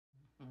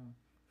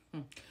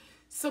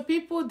So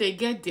people, they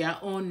get their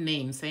own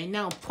names. And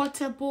now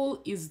Portable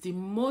is the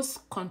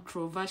most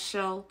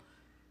controversial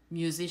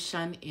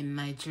musician in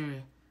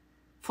Nigeria.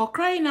 For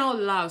crying out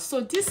loud.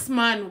 So this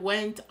man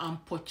went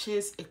and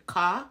purchased a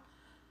car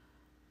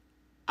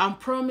and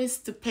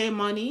promised to pay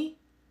money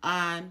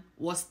and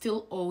was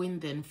still owing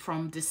them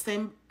from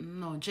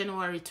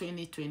January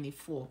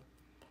 2024.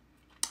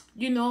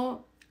 You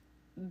know,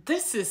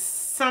 this is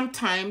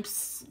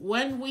sometimes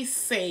when we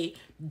say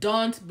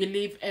don't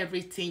believe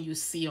everything you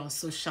see on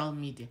social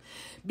media,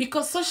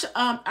 because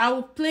I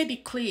will play the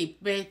clip,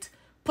 but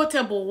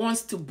Portable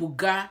wants to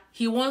booga.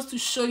 He wants to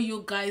show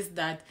you guys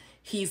that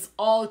he's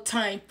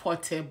all-time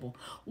Portable.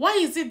 Why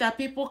is it that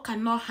people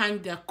cannot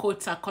hang their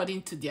coats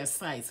according to their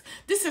size?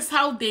 This is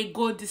how they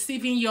go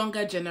deceiving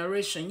younger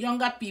generation,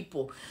 younger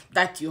people,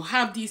 that you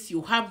have this,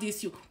 you have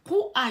this.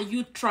 Who are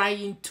you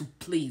trying to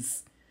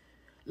please?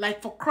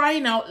 Like, for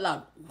crying out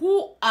loud,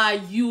 who are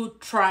you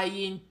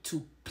trying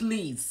to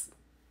please?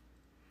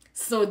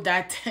 So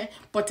that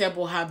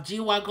Portable have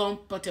G-Wagon,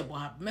 Portable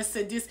have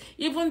Mercedes,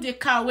 even the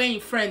car where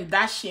his friend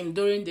dashed him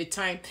during the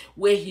time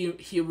where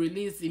he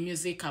released the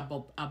music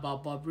about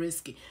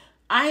Bobrisky.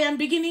 I am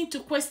beginning to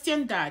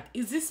question that.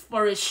 Is this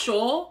for a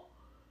show?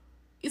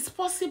 It's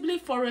possibly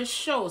for a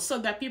show so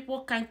that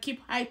people can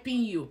keep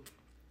hyping you.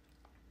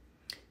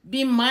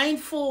 Be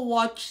mindful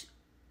what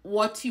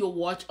you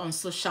watch on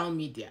social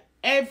media.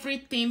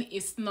 Everything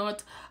is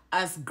not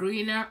as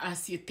greener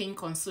as you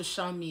think on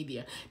social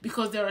media,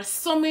 because there are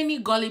so many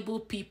gullible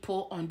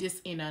people on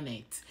this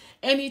internet.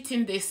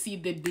 Anything they see,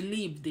 they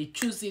believe, they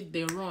choose it,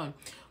 they run.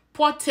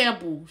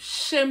 Portable,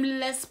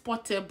 shameless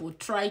Portable,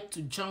 tried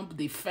to jump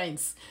the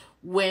fence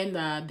when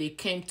they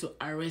came to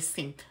arrest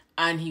him,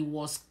 and he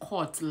was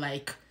caught.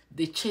 Like,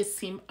 they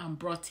chased him and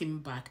brought him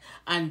back,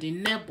 and the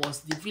neighbors,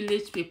 the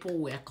village people,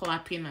 were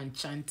clapping and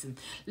chanting.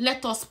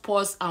 Let us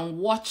pause and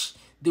watch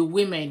the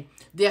women.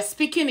 They are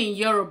speaking in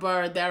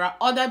Yoruba. There are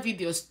other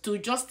videos too,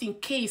 just in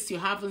case you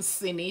haven't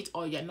seen it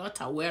or you're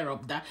not aware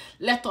of that.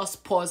 Let us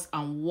pause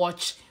and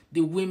watch the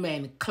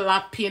women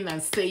clapping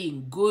and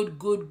saying, good,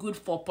 good, good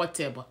for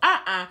Portable.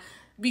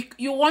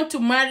 You want to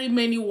marry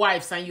many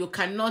wives and you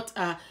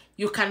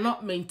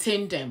cannot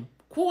maintain them.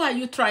 Who are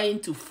you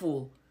trying to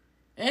fool?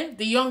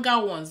 The younger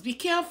ones. Be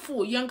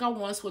careful, younger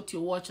ones, what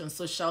you watch on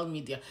social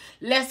media.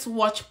 Let's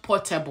watch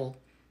Portable.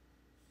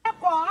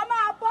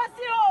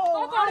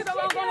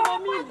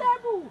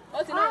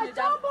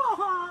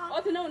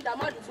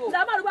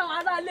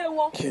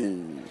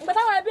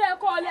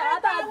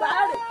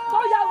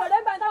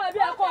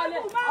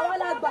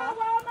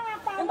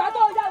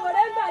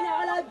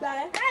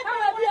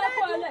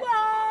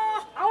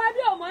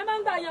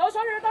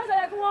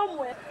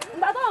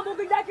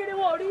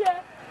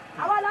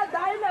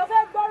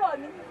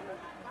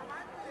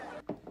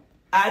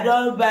 I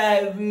don't buy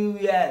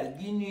everywhere.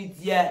 Give me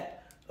here.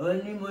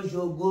 Only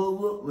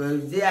Moshogo,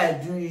 Wednesday I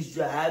do this.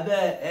 I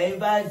bet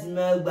everybody's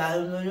my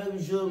bag. No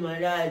show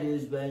money I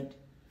just spend.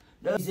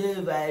 Don't say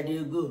if I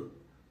do go.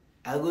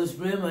 I go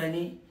spray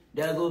money,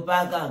 then go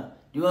pack them.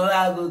 The one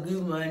I go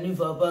give money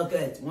for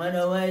pocket. One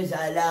is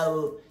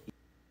allowed.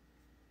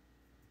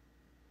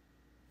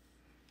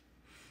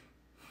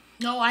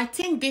 No, I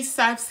think this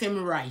serves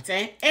him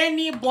right.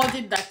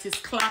 Anybody that is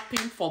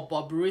clapping for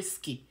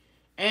Bobrisky,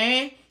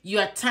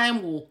 your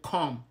time will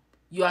come.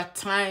 Your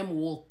time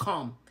will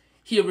come.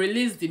 He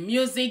released the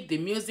music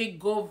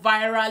go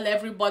viral,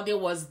 everybody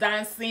was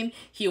dancing,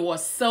 he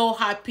was so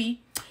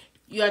happy.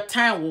 Your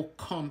time will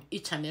come,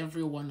 each and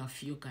every one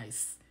of you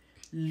guys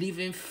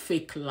living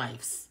fake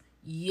lives.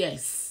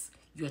 Yes,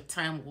 your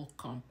time will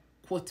come.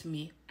 Quote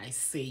me, I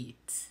say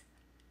it.